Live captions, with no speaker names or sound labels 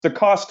The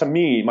cost to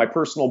me, my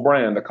personal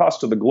brand, the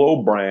cost to the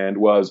Globe brand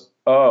was,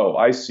 oh,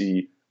 I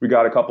see. We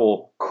got a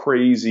couple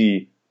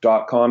crazy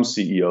 .com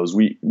CEOs.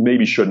 We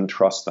maybe shouldn't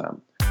trust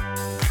them.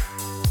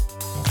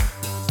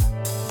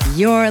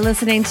 You're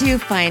listening to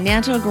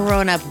Financial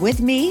Grown-Up with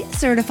me,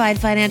 certified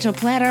financial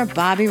planner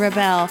Bobbi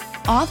Rebell,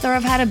 author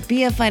of How to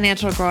Be a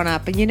Financial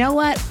Grown-Up. And you know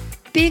what?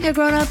 Being a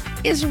grown-up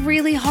is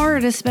really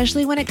hard,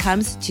 especially when it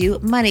comes to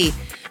money.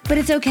 But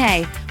it's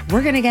okay.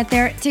 We're going to get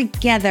there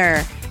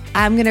together.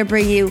 I'm going to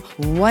bring you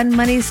one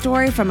money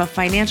story from a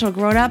financial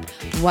grown-up,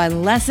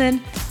 one lesson,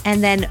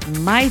 and then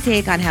my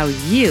take on how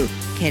you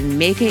can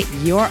make it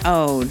your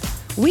own.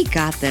 We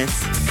got this.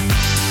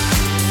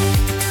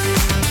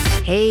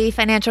 Hey,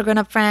 financial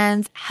grown-up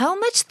friends, how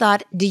much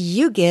thought do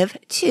you give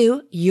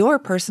to your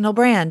personal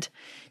brand?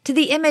 To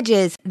the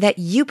images that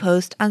you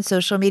post on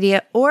social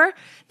media or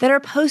that are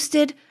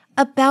posted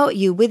about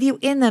you, with you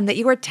in them, that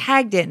you are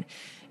tagged in?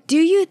 Do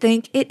you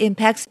think it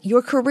impacts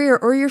your career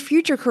or your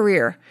future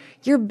career,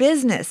 your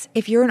business,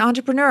 if you're an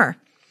entrepreneur,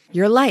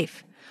 your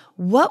life?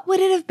 What would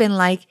it have been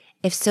like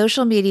if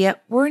social media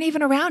weren't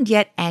even around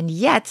yet, and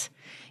yet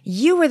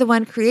you were the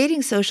one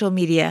creating social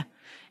media?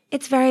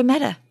 It's very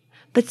meta.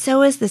 But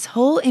so is this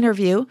whole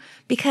interview,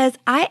 because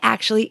I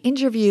actually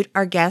interviewed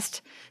our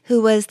guest,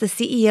 who was the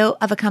CEO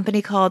of a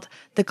company called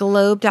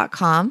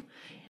theglobe.com,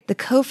 the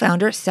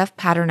co-founder, Steph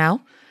Paterno,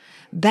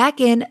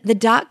 back in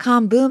the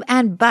 .com boom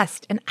and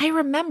bust. And I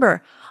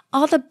remember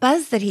all the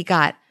buzz that he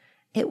got.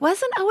 It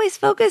wasn't always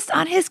focused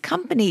on his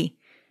company.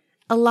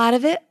 A lot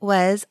of it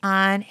was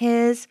on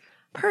his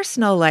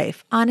personal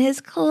life, on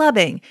his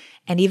clubbing,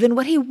 and even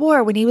what he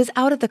wore when he was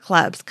out of the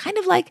clubs. Kind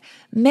of like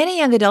many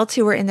young adults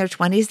who were in their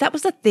 20s, that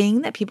was the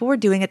thing that people were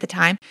doing at the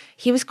time.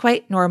 He was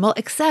quite normal,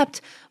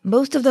 except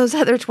most of those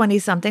other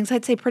 20-somethings,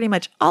 I'd say pretty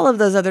much all of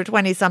those other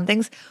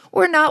 20-somethings,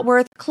 were not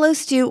worth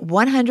close to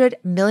 $100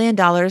 million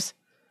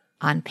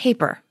on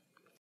paper.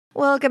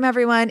 Welcome,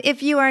 everyone.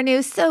 If you are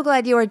new, so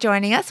glad you are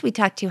joining us. We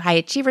talk to high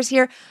achievers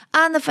here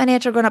on the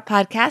Financial Grown-Up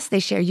Podcast. They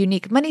share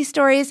unique money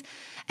stories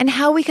and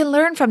how we can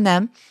learn from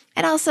them,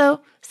 and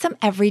also some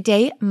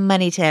everyday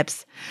money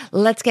tips.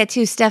 Let's get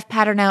to Steph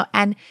Paterno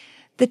and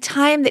the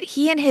time that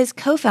he and his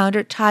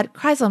co-founder, Todd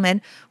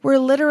Kreiselman, were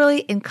literally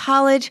in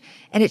college.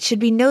 And it should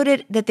be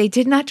noted that they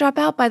did not drop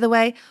out, by the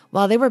way,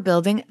 while they were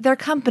building their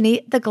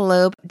company,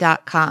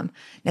 theglobe.com.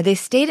 Now, they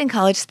stayed in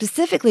college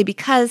specifically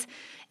because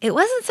it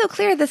wasn't so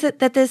clear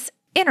that this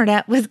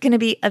internet was going to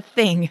be a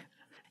thing.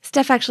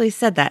 Steph actually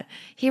said that.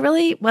 He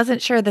really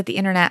wasn't sure that the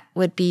internet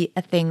would be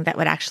a thing that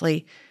would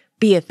actually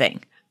be a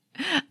thing.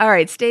 All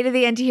right, stay to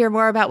the end to hear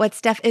more about what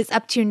Steph is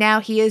up to now.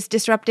 He is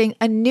disrupting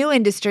a new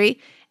industry,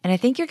 and I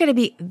think you're going to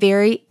be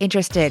very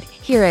interested.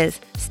 Here is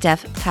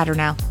Steph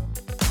Paterno.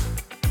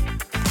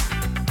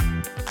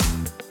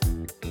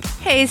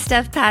 Hey,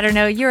 Steph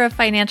Paterno, you're a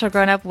financial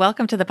grown-up.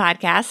 Welcome to the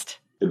podcast.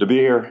 Good to be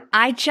here.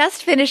 I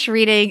just finished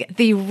reading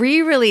the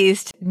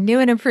re-released, new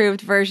and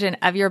improved version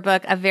of your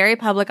book, A Very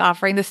Public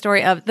Offering, the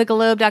story of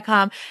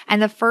theglobe.com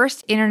and the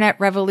first internet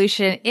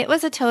revolution. It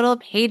was a total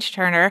page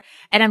turner,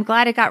 and I'm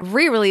glad it got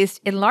re-released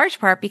in large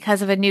part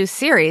because of a new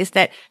series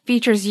that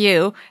features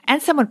you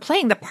and someone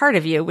playing the part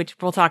of you, which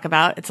we'll talk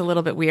about. It's a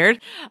little bit weird.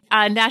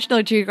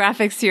 National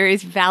Geographic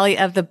series, Valley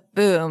of the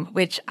Boom,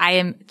 which I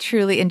am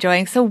truly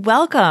enjoying. So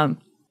welcome.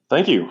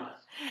 Thank you.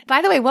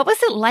 By the way, what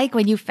was it like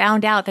when you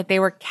found out that they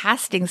were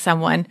casting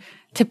someone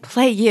to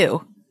play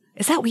you?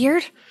 Is that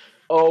weird?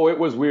 Oh, it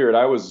was weird.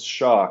 I was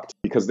shocked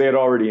because they had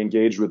already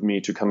engaged with me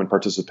to come and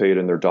participate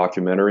in their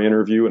documentary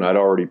interview, and I'd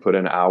already put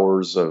in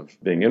hours of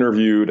being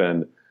interviewed.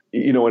 And,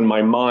 you know, in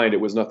my mind,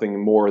 it was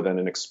nothing more than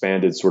an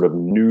expanded sort of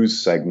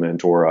news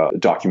segment or a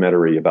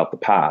documentary about the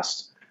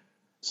past.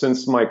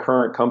 Since my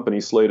current company,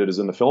 Slated, is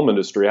in the film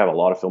industry, I have a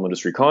lot of film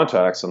industry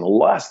contacts. And the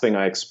last thing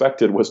I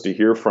expected was to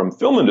hear from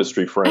film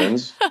industry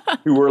friends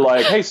who were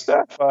like, hey,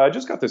 Steph, I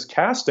just got this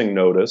casting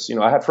notice. You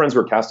know, I had friends who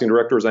were casting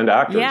directors and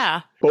actors.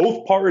 Yeah.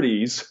 Both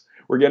parties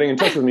were getting in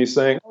touch with me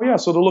saying, oh, yeah,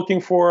 so they're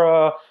looking for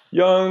a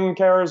young,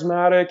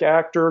 charismatic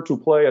actor to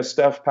play a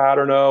Steph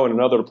Paterno and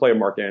another to play a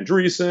Mark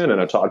Andreessen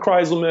and a Todd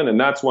Kreiselman. And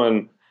that's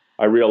when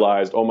I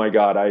realized, oh, my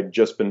God, I'd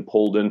just been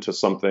pulled into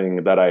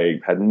something that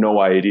I had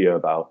no idea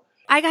about.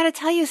 I got to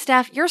tell you,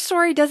 Steph, your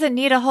story doesn't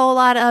need a whole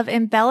lot of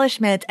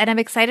embellishment. And I'm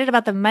excited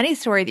about the money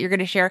story that you're going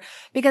to share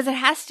because it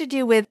has to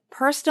do with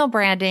personal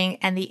branding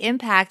and the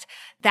impact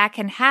that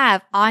can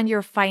have on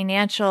your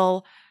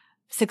financial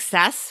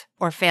success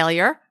or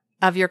failure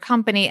of your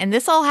company. And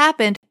this all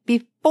happened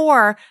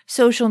before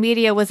social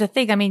media was a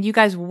thing. I mean, you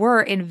guys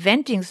were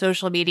inventing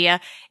social media,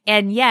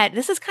 and yet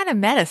this is kind of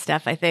meta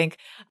stuff, I think.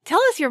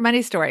 Tell us your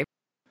money story.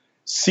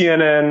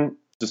 CNN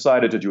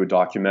decided to do a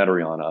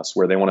documentary on us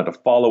where they wanted to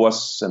follow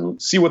us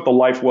and see what the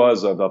life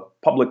was of a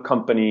public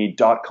company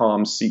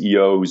 .com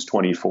CEO who's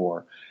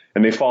 24.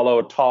 And they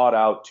followed Todd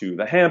out to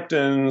the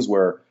Hamptons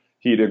where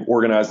he'd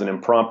organized an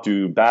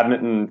impromptu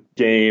badminton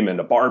game and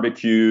a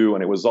barbecue,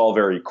 and it was all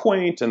very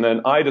quaint. And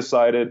then I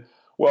decided,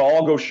 well,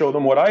 I'll go show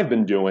them what I've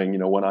been doing, you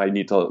know, when I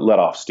need to let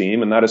off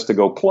steam, and that is to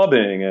go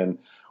clubbing. And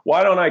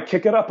why don't I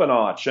kick it up a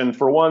notch? And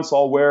for once,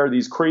 I'll wear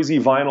these crazy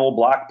vinyl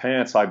black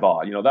pants I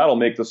bought. That'll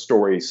make the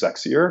story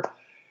sexier.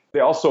 They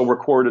also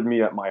recorded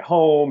me at my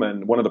home.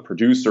 And one of the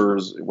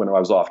producers, when I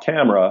was off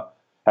camera,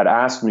 had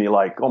asked me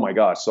like, oh my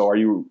gosh, so are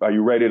you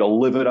ready to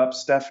live it up,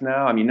 Steph,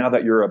 now? I mean, now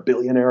that you're a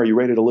billionaire, are you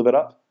ready to live it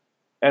up?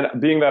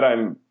 And being that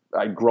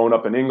I'd grown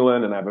up in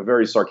England and I have a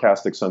very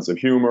sarcastic sense of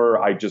humor,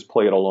 I just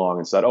played along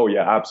and said, oh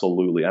yeah,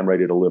 absolutely. I'm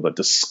ready to live a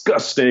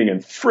disgusting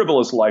and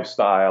frivolous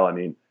lifestyle. I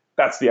mean,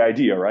 that's the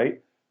idea, right?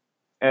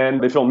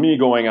 And they filmed me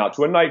going out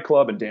to a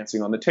nightclub and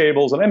dancing on the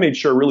tables. And I made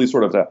sure really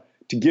sort of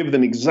to give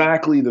them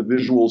exactly the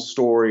visual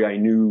story I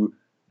knew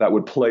that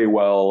would play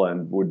well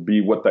and would be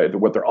what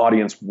their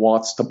audience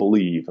wants to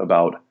believe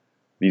about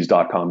these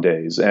 .com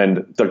days.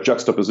 And the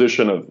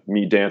juxtaposition of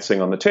me dancing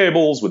on the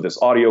tables with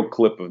this audio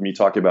clip of me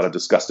talking about a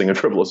disgusting and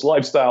frivolous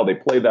lifestyle. They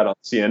played that on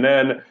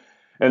CNN.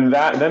 And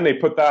then they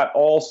put that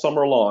all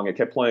summer long. It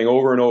kept playing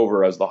over and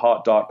over as the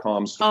hot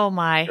 .com story. Oh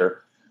my.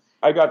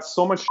 I got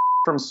so much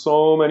from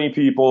so many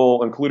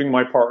people, including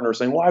my partner,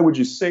 saying, why would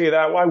you say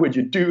that? Why would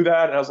you do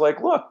that? And I was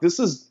like, look, this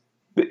is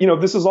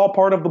all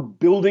part of the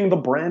building the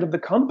brand of the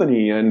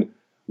company and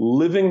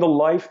living the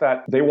life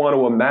that they want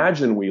to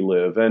imagine we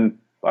live. And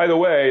by the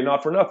way,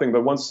 not for nothing,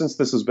 but since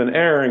this has been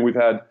airing, we've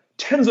had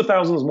tens of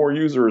thousands more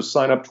users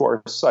sign up to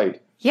our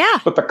site. Yeah.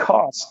 But the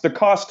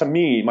cost to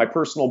me, my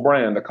personal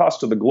brand, the cost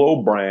to the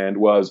Globe brand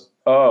was,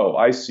 oh,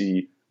 I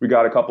see. We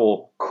got a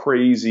couple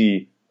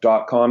crazy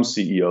 .com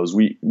CEOs.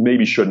 We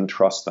maybe shouldn't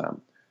trust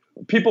them.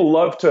 People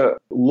love to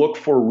look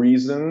for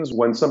reasons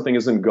when something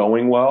isn't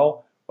going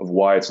well of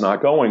why it's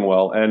not going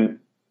well. And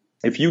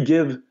if you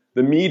give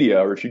the media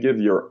or if you give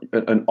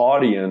an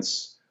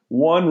audience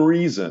one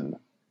reason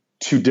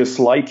to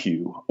dislike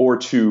you or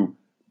to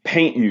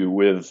paint you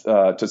with,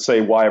 to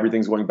say why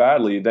everything's going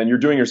badly, then you're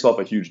doing yourself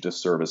a huge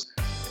disservice.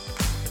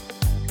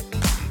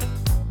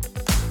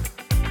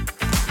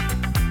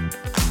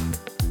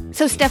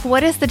 So, Steph,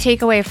 what is the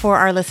takeaway for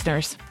our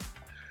listeners?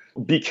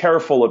 Be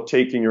careful of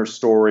taking your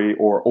story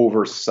or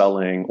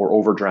overselling or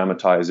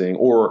over-dramatizing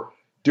or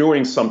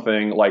doing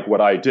something like what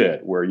I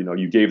did, where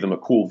you gave them a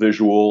cool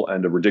visual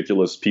and a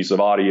ridiculous piece of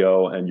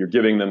audio, and you're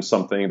giving them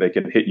something they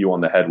can hit you on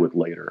the head with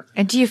later.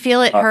 And do you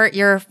feel it hurt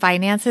your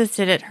finances?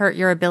 Did it hurt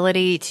your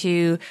ability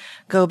to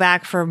go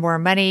back for more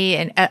money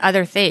and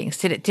other things?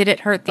 Did it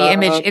hurt the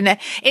image? And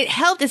it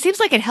helped. It seems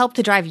like it helped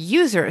to drive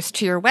users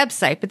to your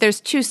website, but there's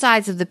two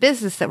sides of the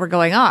business that were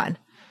going on.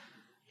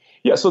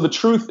 Yeah. So the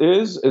truth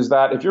is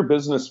that if your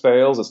business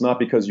fails, it's not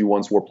because you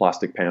once wore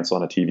plastic pants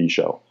on a TV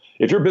show.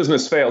 If your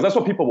business fails, that's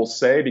what people will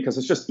say because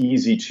it's just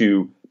easy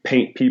to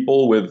paint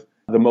people with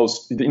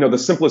the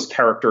simplest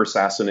character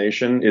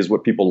assassination is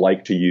what people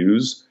like to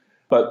use.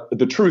 But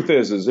the truth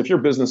is if your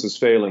business is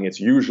failing,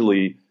 it's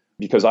usually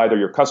because either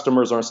your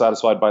customers aren't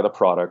satisfied by the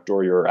product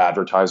or your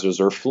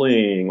advertisers are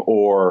fleeing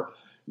or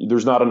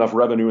there's not enough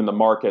revenue in the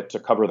market to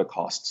cover the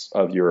costs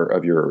of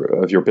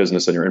your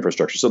business and your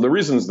infrastructure. So the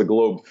reasons the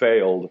Globe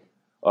failed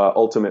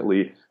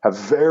ultimately have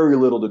very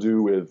little to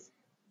do with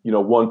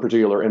one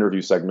particular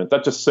interview segment.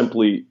 That just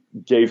simply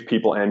gave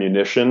people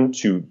ammunition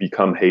to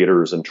become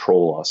haters and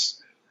troll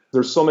us.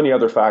 There's so many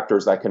other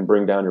factors that can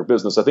bring down your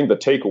business. I think the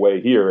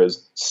takeaway here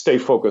is stay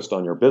focused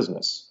on your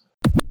business.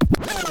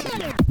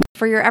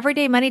 For your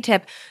everyday money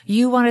tip,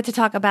 you wanted to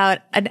talk about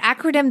an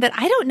acronym that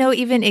I don't know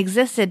even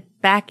existed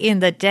back in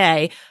the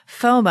day,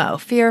 FOMO,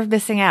 fear of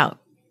missing out.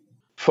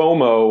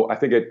 FOMO, I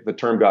think the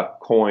term got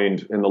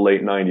coined in the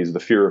late 90s, the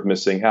fear of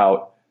missing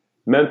out,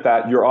 meant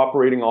that you're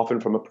operating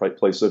often from a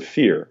place of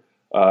fear.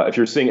 If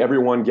you're seeing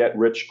everyone get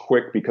rich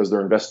quick because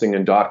they're investing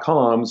in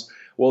 .coms,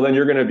 well, then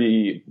you're going to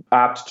be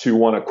apt to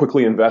want to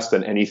quickly invest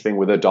in anything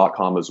with a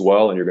 .com as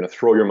well. And you're going to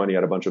throw your money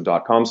at a bunch of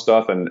 .com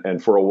stuff.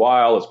 And for a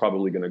while, it's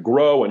probably going to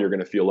grow and you're going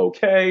to feel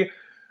okay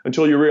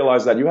until you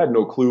realize that you had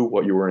no clue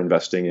what you were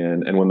investing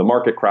in. And when the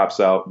market craps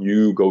out,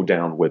 you go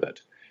down with it.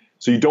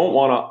 So you don't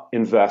want to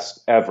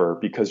invest ever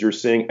because you're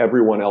seeing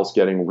everyone else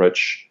getting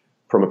rich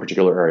from a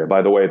particular area.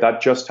 By the way,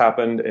 that just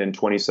happened in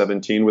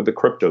 2017 with the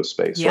crypto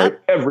space, right?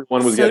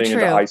 Everyone was getting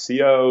into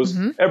ICOs.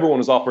 Mm-hmm. Everyone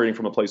was operating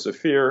from a place of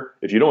fear.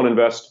 If you don't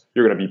invest,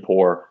 you're going to be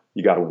poor.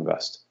 You got to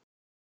invest.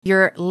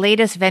 Your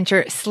latest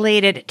venture,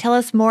 Slated. Tell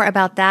us more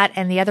about that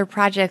and the other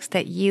projects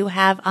that you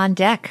have on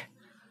deck.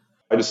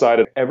 I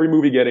decided every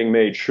movie getting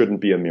made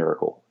shouldn't be a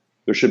miracle.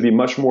 There should be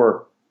much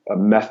more a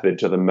method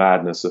to the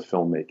madness of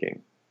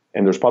filmmaking.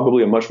 And there's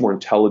probably a much more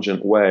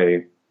intelligent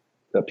way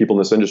that people in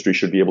this industry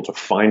should be able to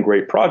find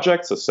great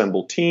projects,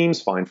 assemble teams,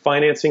 find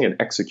financing, and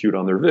execute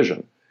on their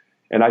vision.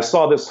 And I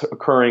saw this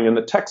occurring in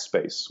the tech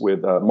space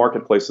with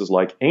marketplaces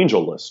like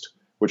AngelList,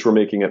 which were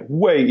making it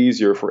way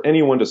easier for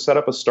anyone to set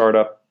up a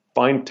startup,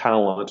 find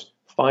talent,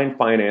 find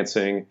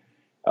financing,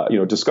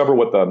 discover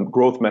what the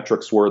growth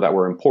metrics were that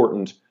were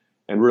important,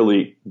 and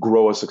really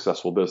grow a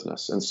successful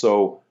business. And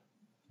so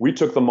we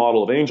took the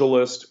model of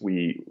AngelList,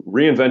 we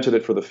reinvented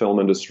it for the film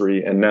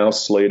industry, and now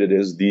Slated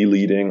is the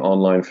leading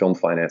online film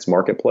finance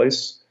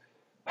marketplace.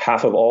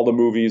 Half of all the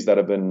movies that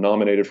have been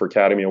nominated for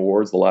Academy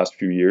Awards the last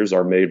few years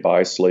are made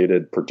by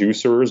Slated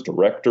producers,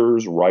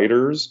 directors,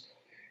 writers.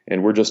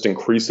 And we're just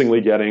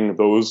increasingly getting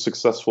those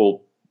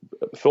successful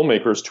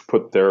filmmakers to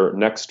put their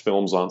next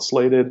films on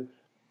Slated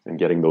and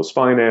getting those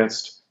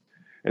financed.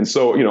 And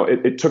so,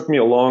 it took me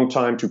a long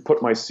time to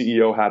put my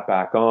CEO hat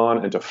back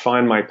on and to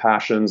find my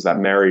passions that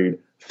married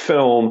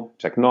film,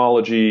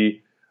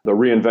 technology, the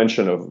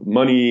reinvention of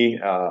money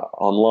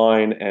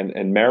online,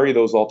 and marry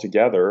those all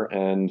together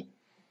and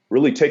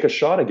really take a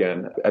shot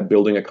again at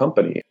building a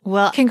company.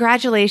 Well,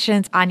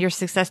 congratulations on your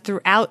success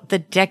throughout the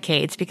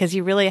decades, because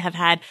you really have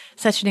had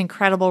such an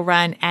incredible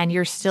run and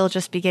you're still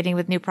just beginning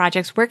with new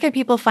projects. Where can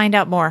people find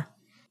out more?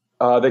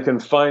 They can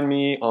find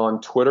me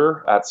on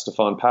Twitter at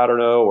Stefan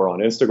Paterno, or on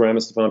Instagram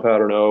at Stefan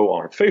Paterno,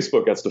 on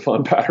Facebook at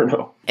Stefan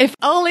Paterno. If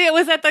only it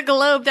was at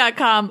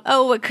theglobe.com.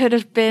 Oh, what could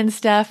have been,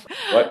 Steph.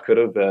 What could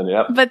have been,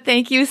 yep. But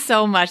thank you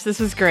so much. This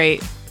was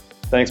great.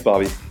 Thanks,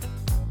 Bobby.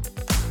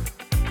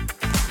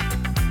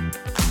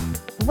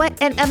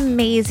 What an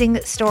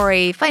amazing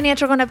story.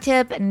 Financial grown-up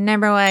tip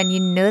number 1. You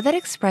know that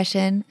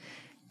expression,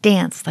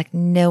 dance like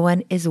no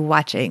one is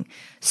watching.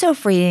 So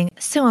freeing,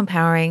 so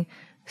empowering.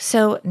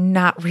 So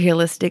not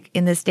realistic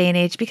in this day and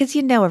age, because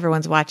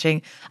everyone's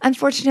watching.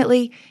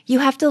 Unfortunately, you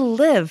have to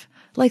live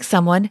like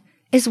someone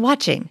is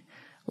watching.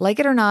 Like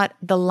it or not,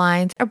 the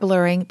lines are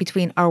blurring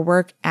between our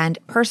work and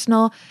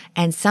personal,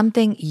 and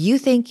something you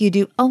think you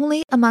do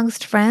only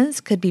amongst friends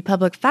could be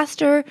public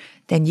faster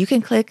than you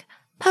can click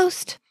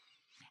post.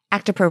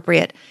 Act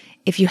appropriate.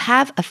 If you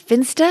have a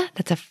Finsta,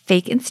 that's a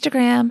fake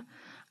Instagram.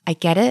 I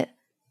get it.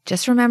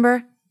 Just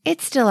remember,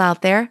 it's still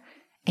out there,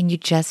 and you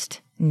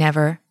just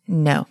never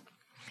know.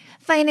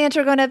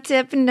 Financial grown-up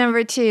tip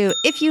number 2.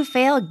 If you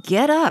fail,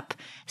 get up.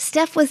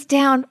 Steph was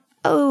down,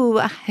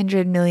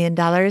 $100 million.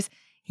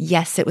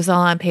 Yes, it was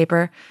all on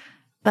paper,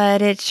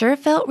 but it sure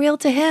felt real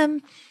to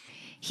him.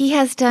 He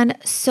has done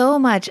so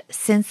much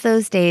since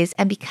those days,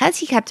 and because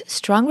he kept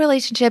strong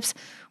relationships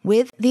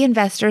with the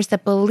investors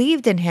that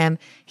believed in him,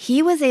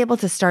 he was able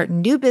to start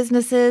new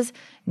businesses,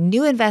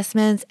 new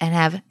investments, and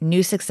have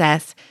new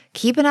success.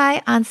 Keep an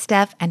eye on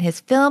Steph and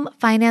his film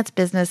finance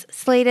business,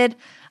 Slated.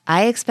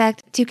 I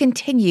expect to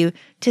continue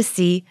to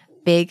see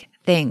big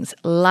things.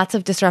 Lots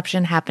of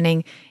disruption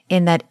happening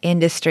in that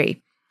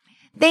industry.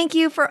 Thank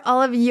you for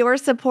all of your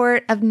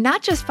support of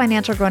not just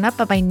Financial Grown Up,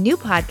 but my new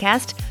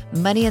podcast,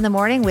 Money in the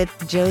Morning with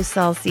Joe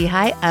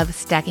Saul-Sehy of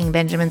Stacking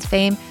Benjamins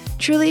fame.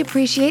 Truly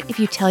appreciate if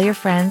you tell your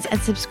friends and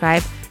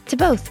subscribe to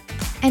both.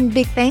 And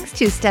big thanks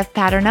to Steph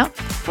Paterno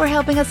for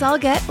helping us all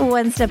get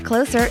one step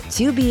closer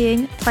to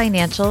being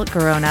financial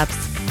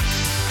grown-ups.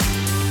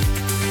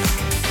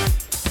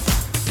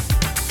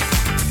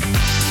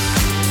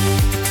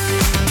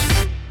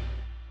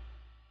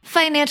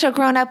 Financial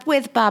Grown Up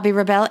with Bobby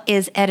Rebell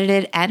is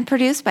edited and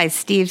produced by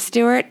Steve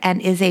Stewart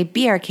and is a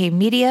BRK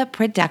Media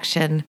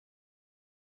production.